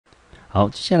好，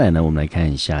接下来呢，我们来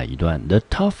看下一段。The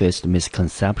toughest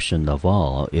misconception of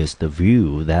all is the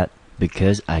view that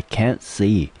because I can't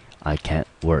see, I can't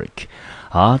work.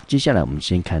 好，接下来我们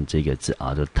先看这个字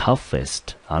啊，就 toughest。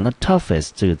好，那 toughest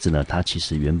这个字呢，它其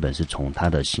实原本是从它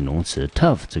的形容词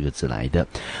tough 这个字来的。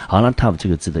好，那 tough 这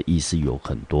个字的意思有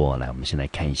很多，来，我们先来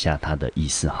看一下它的意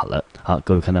思好了。好，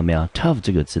各位看到没有 ？tough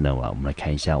这个字呢，我们来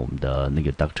看一下我们的那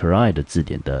个 Dr. I 的字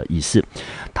典的意思。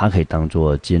它可以当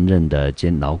作坚韧的、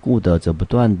牢固的、折不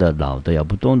断的、老的、咬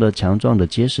不动的、强壮的、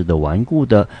结实的、顽固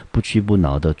的、不屈不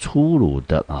挠的、粗鲁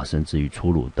的啊，甚至于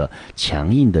粗鲁的、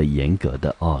强硬的、严格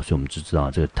的哦。所以我们就知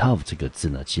道这个 tough 这个字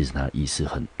呢，其实它的意思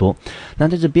很多。那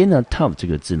在这边呢 ，tough 这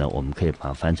个字呢，我们可以把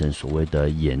它翻成所谓的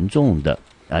严重的。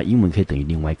英文可以等于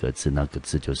另外一个字，那个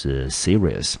字就是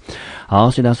serious。好，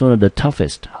所以他说了 the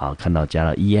toughest， 好，看到加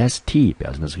了 est，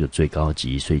 表示那是个最高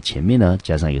级，所以前面呢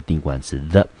加上一个定冠词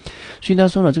the。所以他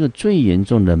说了这个最严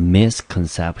重的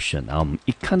misconception， 然后我们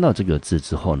一看到这个字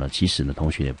之后呢，其实呢同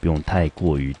学也不用太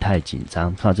紧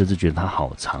张，看到这字觉得它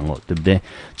好长哦，对不对？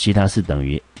其实它是等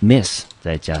于 miss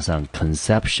再加上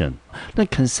conception。那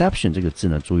conception 这个字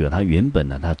呢，注意它原本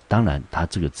呢，它当然它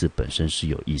这个字本身是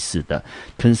有意思的。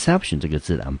conception 这个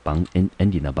字呢，帮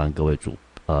Andy 呢帮各位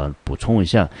补充一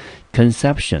下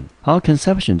conception。好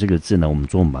 ，conception 这个字呢，我们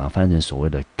中文把它翻成所谓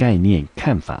的概念、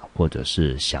看法或者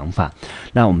是想法。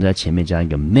那我们在前面加一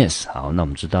个 miss。好，那我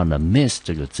们知道呢 ，miss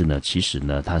这个字呢，其实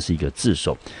呢它是一个字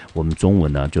首，我们中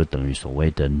文呢就等于所谓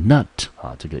的 not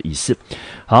啊这个意思。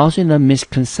好，所以呢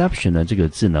misconception 呢这个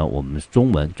字呢，我们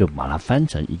中文就把它翻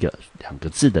成两个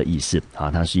字的意思啊，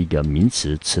它是一个名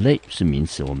词，词类是名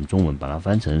词，我们中文把它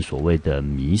翻成所谓的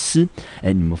迷思。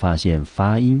哎，你们发现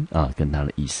发音啊跟它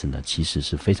的意思呢，其实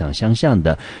是非常相像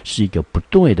的，是一个不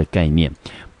对的概念、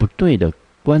不对的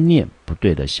观念、不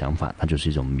对的想法，它就是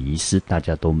一种迷失，大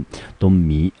家都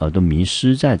迷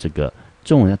失在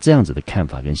这样子的看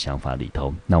法跟想法里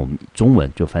头。那我们中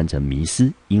文就翻成迷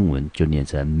失，英文就念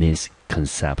成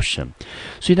misconception。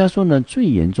所以他说呢，最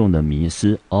严重的迷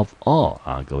失 of all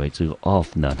啊，各位这个 of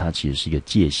呢，它其实是一个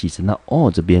介系词。那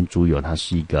all 这边注意它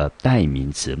是一个代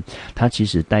名词，它其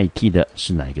实代替的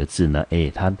是哪一个字呢？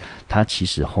它其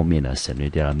实后面呢省略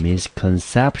掉了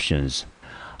misconceptions。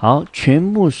好，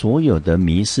全部所有的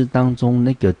迷失当中，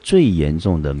那个最严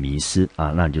重的迷失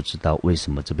啊，那你就知道为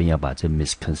什么这边要把这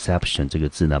misconception 这个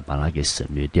字呢，把它给省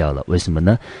略掉了。为什么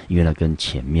呢？因为它跟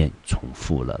前面重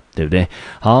复了，对不对？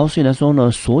好，所以来说呢，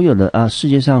所有的世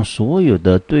界上所有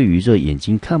的对于这眼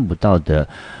睛看不到的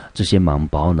这些盲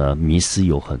包呢，迷思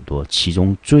有很多，其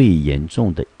中最严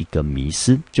重的一个迷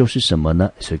思就是什么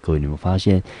呢？所以各位你们发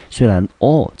现，虽然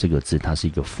all 这个字它是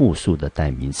一个复数的代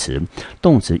名词，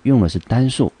动词用的是单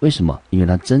数，为什么？因为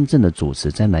它真正的主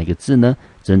词在哪一个字呢？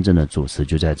真正的主词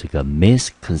就在这个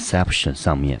misconception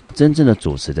上面，真正的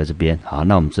主词在这边。好，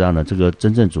那我们知道呢，这个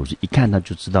真正主词一看他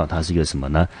就知道它是一个什么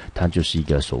呢？它就是一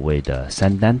个所谓的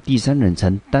三单，第三人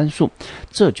称单数。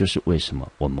这就是为什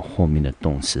么我们后面的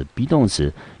动词 be 动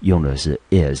词用的是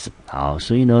is。好，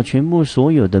所以呢，全部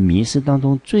所有的迷思当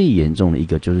中最严重的一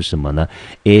个就是什么呢？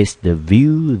 is the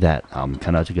view that。好，我们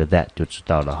看到这个 that 就知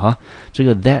道了哈。这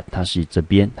个 that 它是这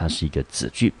边它是一个子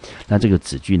句，那这个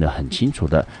子句呢很清楚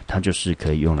的，它就是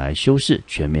可以用来修饰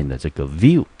全面的这个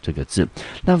view 这个字。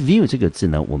那 view 这个字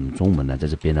呢，我们中文呢在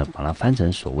这边呢把它翻成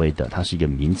所谓的，它是一个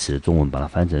名词，中文把它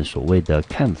翻成所谓的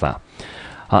看法。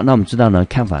好，那我们知道呢，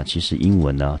看法其实英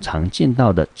文呢常见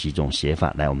到的几种写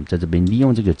法，来，我们在这边利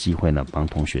用这个机会呢，帮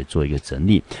同学做一个整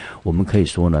理。我们可以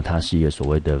说呢，它是一个所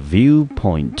谓的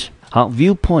viewpoint。好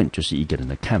 ，viewpoint 就是一个人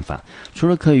的看法。除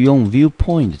了可以用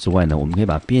viewpoint 之外呢，我们可以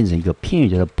把它变成一个片语，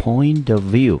叫做 point of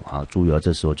view。好，注意哦，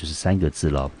这时候就是三个字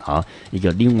了。好，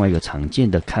另外一个常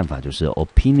见的看法就是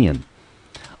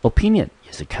opinion。opinion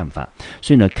也是看法，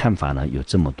所以呢，看法呢有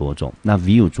这么多种。那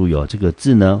view 注意哦，这个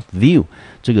字呢 ，view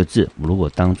这个字如果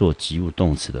当做及物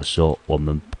动词的时候，我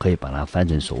们可以把它翻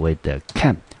成所谓的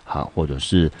看，好，或者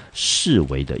是视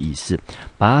为的意思，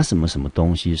把什么什么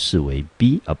东西视为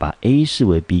B， 把 A 视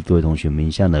为 B。各位同学们，一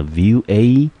下呢 view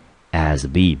A as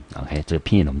B。OK， 这个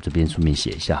片语我们这边顺便写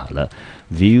一下好了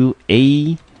 ，view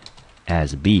A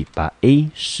as B， 把 A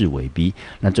视为 B，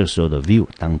 那这时候的 view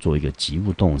当做一个及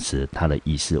物动词，它的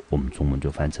意思我们中文就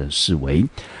翻成视为。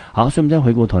好，所以我们再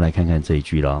回过头来看看这一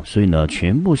句了。所以呢，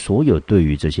全部所有对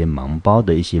于这些盲包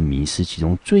的一些迷思，其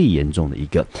中最严重的一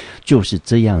个就是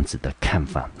这样子的看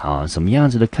法啊。什么样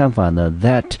子的看法呢？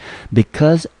 That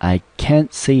because I can't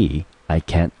see, I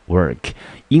can't work。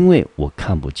 因为我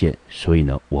看不见，所以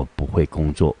呢，我不会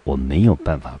工作，我没有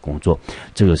办法工作。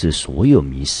这个是所有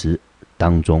迷思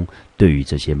当中对于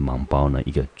这些盲包呢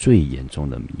一个最严重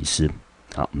的迷思。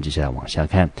好，我们接下来往下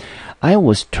看。I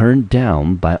was turned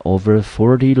down by over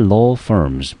 40 law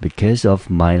firms because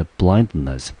of my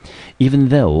blindness, even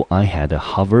though I had a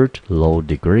Harvard law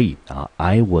degree.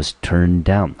 I was turned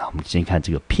down. 好，我们先看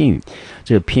这个片语。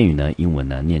这个片语呢，英文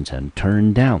呢念成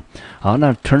turn down。好，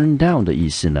那 turn down 的意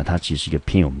思呢，它其实是一个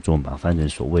片语，我们中文把它翻成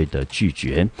所谓的拒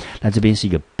绝。那这边是一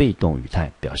个被动语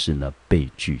态，表示呢被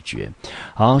拒绝。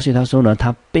好，所以他说呢，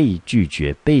他被拒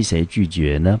绝，被谁拒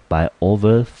绝呢 ？By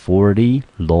over 40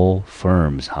 law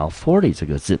firms。好 ，40 这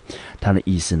个字，它的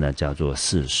意思呢叫做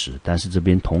40，但是这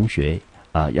边同学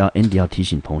Andy 要提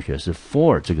醒同学是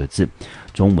for 这个字，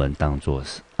中文当作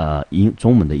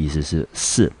中文的意思是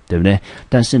4，对不对？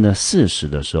但是呢，40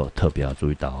的时候特别要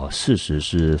注意到40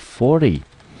是 40。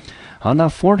好，那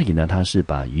 40 呢，它是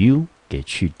把 u 给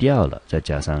去掉了，再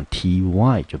加上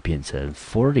ty 就变成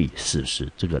 40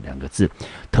这个两个字，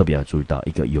特别要注意到，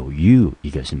一个有 u， 一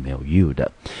个是没有 u 的。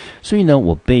所以呢，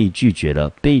我被拒绝了，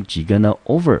被几个呢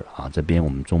over 这边我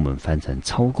们中文翻成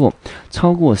超过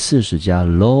40家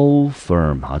law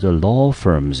firm。好，这 law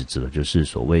firms 指的就是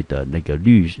所谓的那个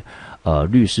律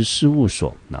师事务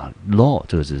所。那 law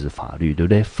这个字是法律，对不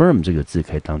对？ firm 这个字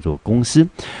可以当作公司。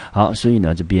好，所以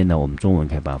呢这边呢我们中文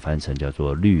可以把它翻成叫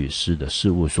做律师的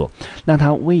事务所。那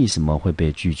他为什么会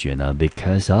被拒绝呢？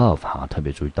 Because of， 好，特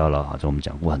别注意到了，这我们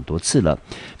讲过很多次了。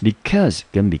Because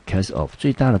跟 because of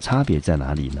最大的差别在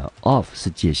哪里呢？ of 是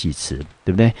介系词，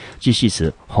对不对？介系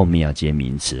词后面要接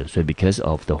名词，所以 because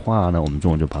of 的话呢，我们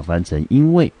中文就把它翻成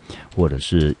因为，或者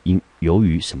是由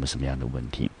于什么什么样的问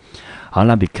题。好，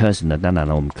那 because 呢，当然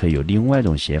了，我们可以有另外一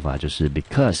种写法，就是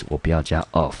because 我不要加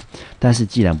of， 但是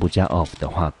既然不加 of 的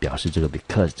话，表示这个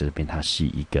because 这边它是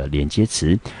一个连接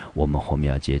词，我们后面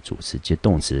要接主词接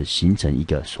动词，形成一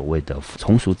个所谓的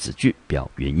从属子句表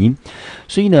原因。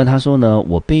所以呢，他说呢，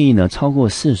我被呢超过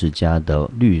40家的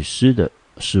律师的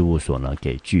事务所呢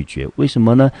给拒绝，为什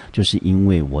么呢？就是因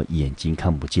为我眼睛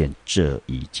看不见这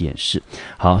一件事。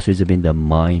好，所以这边的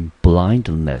my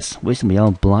blindness， 为什么要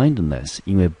blindness？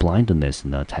 因为 blindness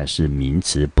呢才是名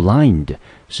词， blind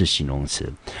是形容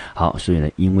词。好，所以呢，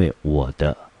因为我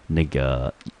的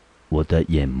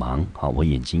眼盲，好，我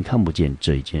眼睛看不见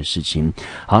这一件事情。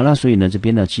好，那所以呢，这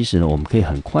边呢，其实呢，我们可以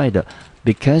很快的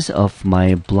because of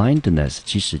my blindness，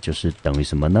 其实就是等于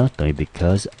什么呢？等于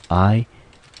because I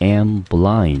am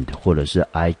blind， 或者是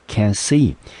I can't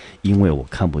see， 因为我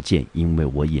看不见，因为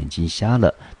我眼睛瞎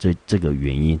了，这个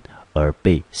原因而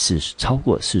被超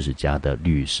过40家的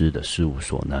律师的事务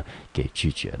所呢给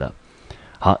拒绝了。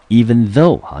好 ，even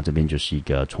though， 好，这边就是一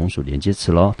个从属连接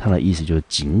词咯，它的意思就是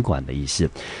尽管的意思。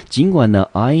尽管呢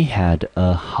 ，I had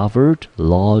a Harvard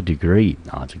law degree，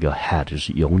 这个 had 就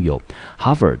是拥有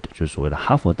 ，Harvard 就是所谓的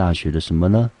哈佛大学的什么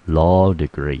呢 ？law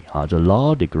degree， 这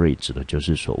law degree 指的就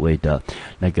是所谓的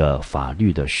那个法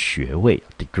律的学位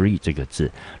 ，degree 这个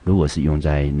字，如果是用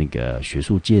在那个学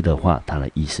术界的话，它的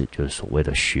意思就是所谓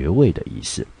的学位的意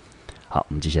思。好，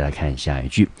我们接下来看下一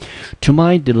句。To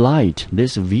my delight,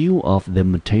 this view of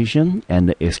limitation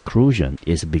and exclusion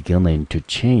is beginning to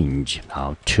change.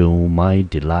 好 ，to my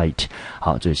delight，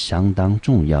 好，这相当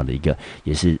重要的一个，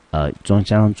也是相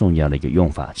当重要的一个用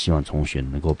法，希望同学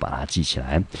能够把它记起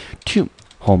来。To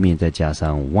后面再加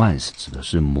上 once， 指的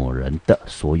是某人的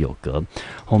所有格，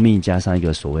后面加上一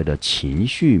个所谓的情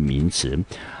绪名词。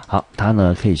好，它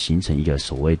呢可以形成一个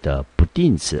所谓的不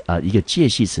定词一个介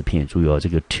系词片语。注意哦，这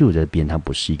个 to 这边它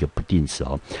不是一个不定词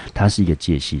哦，它是一个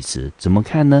介系词。怎么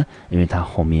看呢？因为它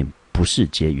后面不是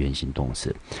接原形动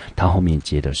词，它后面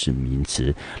接的是名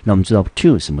词。那我们知道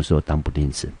to 什么时候当不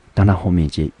定词？当它后面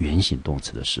接原形动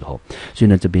词的时候。所以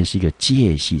呢，这边是一个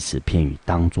介系词片语，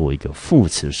当做一个副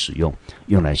词使用，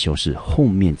用来修饰后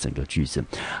面整个句子。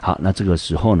好，那这个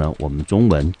时候呢，我们中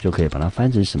文就可以把它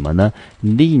翻成什么呢？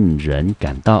令人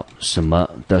感到什么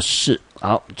的事。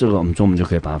好，这个我们中文就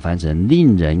可以把它翻成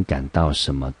令人感到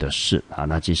什么的事。好，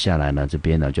那接下来呢，这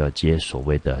边呢就要接所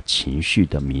谓的情绪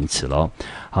的名词咯。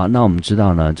好，那我们知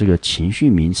道呢，这个情绪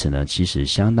名词呢，其实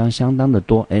相当的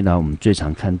多。那我们最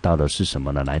常看到的是什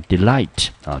么呢？来 delight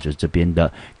就是这边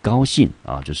的高兴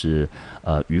就是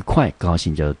愉快高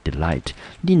兴叫做 delight。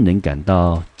令人感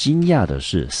到惊讶的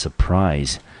是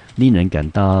surprise， 令人感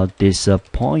到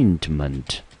disappointment，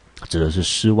指的是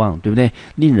失望，对不对？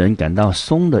令人感到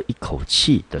松了一口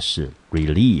气的是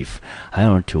relief， 还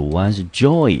有 to one's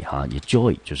joy， 也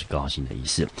joy 就是高兴的意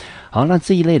思。好，那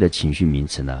这一类的情绪名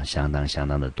词呢，相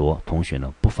当的多。同学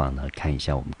呢，不妨呢看一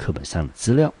下我们课本上的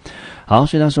资料。好，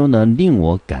所以他说呢，令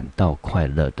我感到快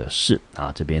乐的是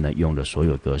这边呢用的所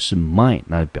有格是 mine，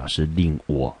 那表示令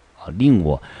我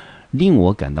令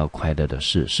我感到快乐的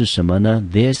事是什么呢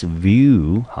 ？This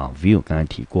view， 好 ，view 刚才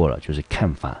提过了，就是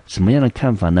看法。什么样的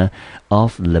看法呢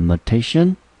 ？Of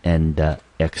limitation and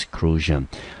exclusion。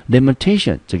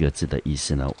 limitation 这个字的意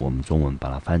思呢，我们中文把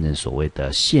它翻成所谓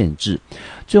的限制。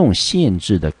这种限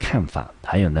制的看法，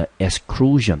还有呢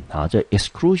exclusion， 好，这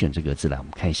exclusion 这个字来，我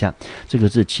们看一下，这个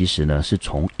字其实呢是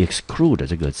从 exclude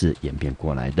这个字演变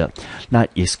过来的。那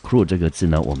exclude 这个字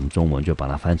呢，我们中文就把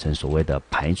它翻成所谓的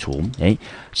排除。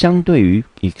相对于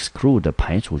exclude 的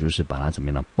排除，就是把它怎么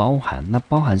样呢？包含。那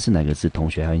包含是哪个字？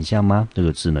同学还有印象吗？这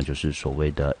个字呢，就是所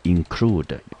谓的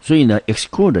include。所以呢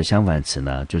exclude 的相反词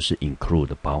呢，就是 include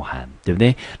包含，对不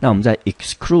对？那我们在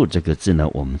exclude 这个字呢，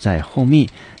我们在后面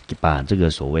把这个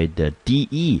所谓的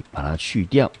de 把它去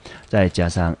掉，再加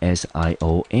上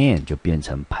sion 就变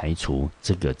成排除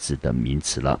这个字的名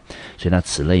词了。所以那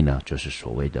此类呢，就是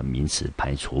所谓的名词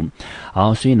排除。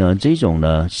好，所以呢这种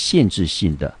呢限制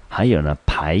性的，还有呢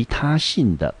排他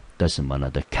性的什么呢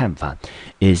的看法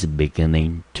is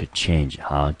beginning to change，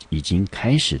 好，已经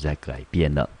开始在改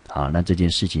变了。好，那这件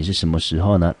事情是什么时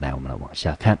候呢？来，我们来往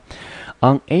下看。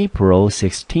On April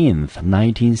 16th,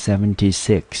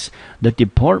 1976, the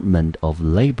Department of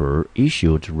Labor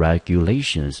issued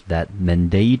regulations that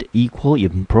mandate equal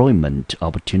employment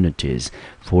opportunities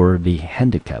for the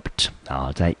handicapped.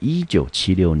 好，在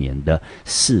1976年的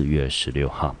4月16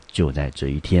号，就在这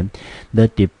一天 ，the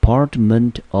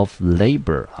Department of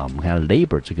Labor， 好，我们看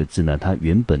labor 这个字呢，它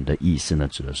原本的意思呢，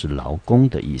指的是劳工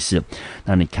的意思。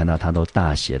那你看到它都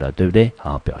大写了，对不对？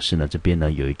好，表示呢这边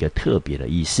呢有一个特别的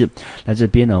意思。那这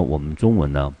边呢，我们中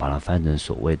文呢把它翻成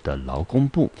所谓的劳工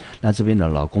部。那这边的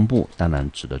劳工部当然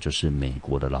指的就是美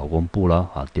国的劳工部了。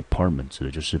啊 ，department 指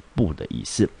的就是部的意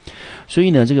思。所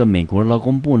以呢，这个美国的劳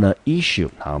工部呢 issue，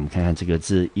 好，我们看看这个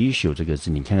字 issue 这个字，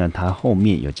你看看它后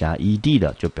面有加 ed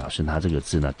的，就表示它这个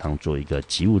字呢当做一个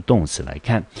及物动词来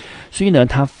看。所以呢，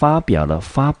它发表了、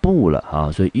发布了啊，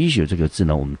所以 issue 这个字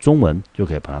呢，我们中文就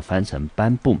可以把它翻成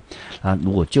颁布。啊，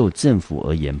如果就政府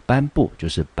而言，颁布就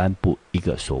是颁布一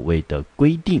个所谓的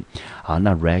规定。好，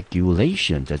那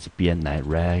regulation 在这边来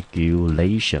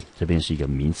regulation 这边是一个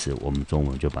名词，我们中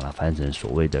文就把它翻成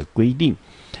所谓的规定。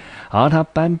好，他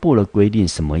颁布了规定，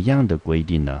什么样的规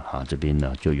定呢？好，这边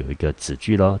呢就有一个子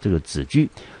句咯，这个子句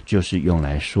就是用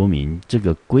来说明这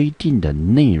个规定的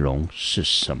内容是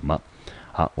什么。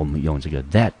好，我们用这个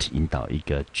that 引导一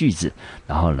个句子，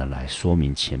然后呢来说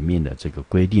明前面的这个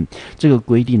规定。这个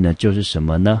规定呢就是什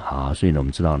么呢？好，所以呢我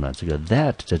们知道呢，这个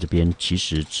that 在这边其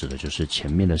实指的就是前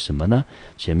面的什么呢？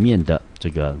前面的这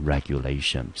个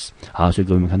regulations。好，所以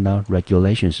各位有没有看到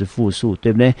regulation 是复数，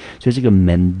对不对？所以这个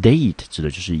mandate 指的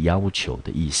就是要求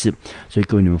的意思。所以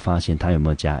各位你们发现它有没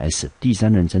有加 s？ 第三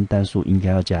人称单数应该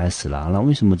要加 s 啦。那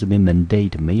为什么这边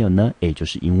mandate 没有呢？就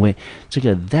是因为这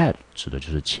个 that 指的就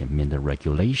是前面的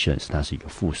regulations， 它是一个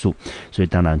复数，所以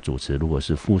当然主词如果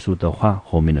是复数的话，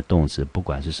后面的动词不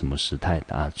管是什么时态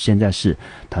啊，现在是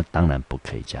它当然不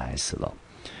可以加 s 了。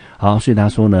好，所以他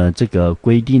说呢，这个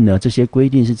规定呢，这些规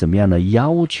定是怎么样呢？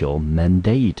要求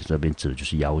mandate 这边指的就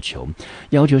是要求，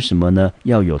要求什么呢？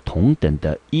要有同等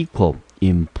的 equal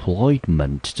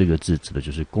employment 这个字指的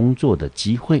就是工作的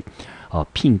机会。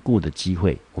聘雇的机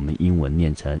会，我们英文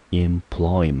念成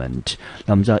employment。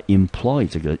那我们知道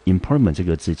employment 这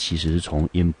个字其实是从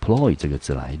employ 这个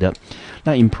字来的。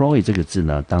那 employ 这个字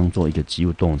呢，当做一个及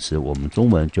物动词，我们中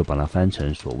文就把它翻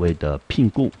成所谓的聘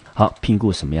雇。好，聘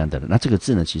雇什么样的人？那这个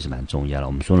字呢，其实蛮重要的。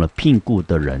我们说了，聘雇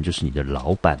的人就是你的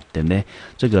老板，对不对？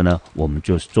这个呢，我们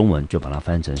就是中文就把它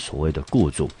翻成所谓的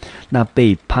雇主。那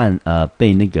被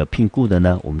那个聘雇的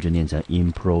呢，我们就念成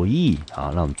employee。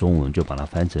好，那我们中文就把它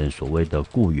翻成所谓的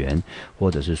雇员或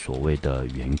者是所谓的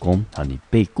员工啊，你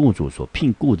被雇主所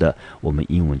聘雇的，我们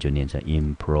英文就念成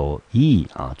employee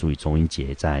啊，注意重音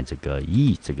节在这个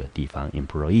e 这个地方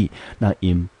employee。那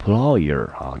employer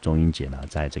啊，重音节呢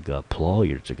在这个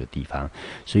employer 这个地方，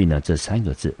所以呢这三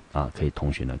个字啊，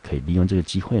同学呢可以利用这个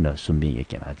机会呢，顺便也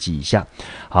给它记一下。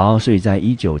好，所以在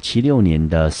1976年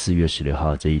的4月16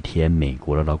号这一天，美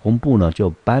国的劳工部呢就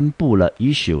颁布了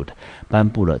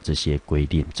这些规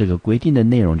定。这个规定的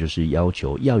内容就是要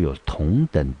求要有同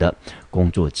等的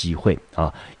工作机会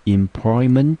啊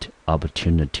 ，employment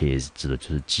opportunities 指的就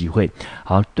是机会。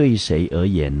好，对谁而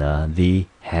言呢 ？The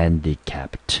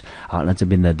handicapped。好，那这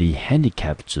边的 the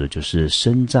handicapped 指的就是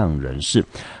身障人士。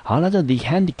好，那这 the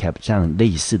handicapped 这样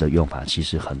类似的用法其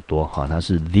实很多哈，它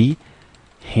是 the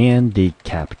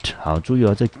handicapped。好，注意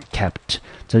哦，这 capped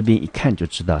这边一看就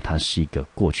知道它是一个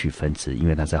过去分词，因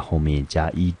为它在后面加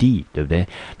ed， 对不对？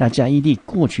那加 ed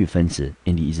过去分词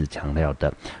 ，Andy 一直强调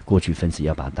的过去分词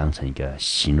要把它当成一个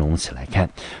形容词来看，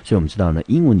所以我们知道呢，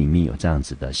英文里面有这样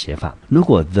子的写法。如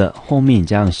果 the 后面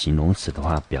加上形容词的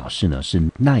话，表示呢是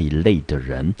那一类的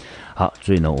人。好，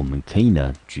所以呢，我们可以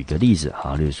呢举个例子，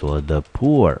好，例如说 the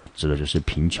poor 指的就是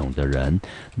贫穷的人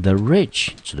 ，the rich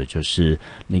指的就是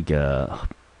那个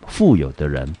富有的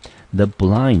人。The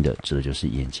blind 指的就是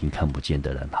眼睛看不见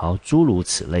的人，好，诸如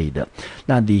此类的。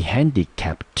那 the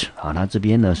handicapped 好，那这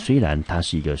边呢，虽然它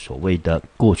是一个所谓的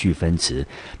过去分词，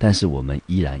但是我们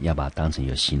依然要把它当成一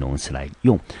个形容词来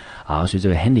用。好，所以这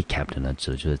个 handicapped 呢，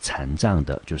指的就是残障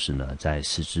的，就是呢，在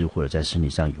四肢或者在身体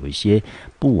上有一些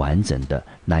不完整的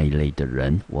那一类的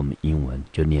人，我们英文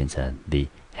就念成 the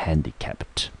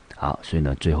handicapped。好，所以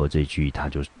呢，最后这一句它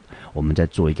就我们再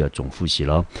做一个总复习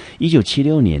咯。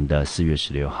1976年的4月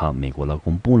16号，美国劳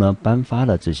工部呢颁发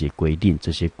了这些规定，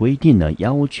这些规定呢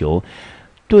要求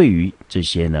对于这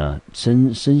些呢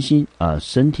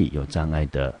身体有障碍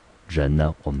的人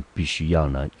呢，我们必须要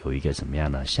呢有一个什么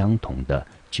样的相同的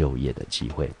就业的机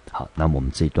会。好，那么我们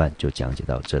这一段就讲解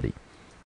到这里。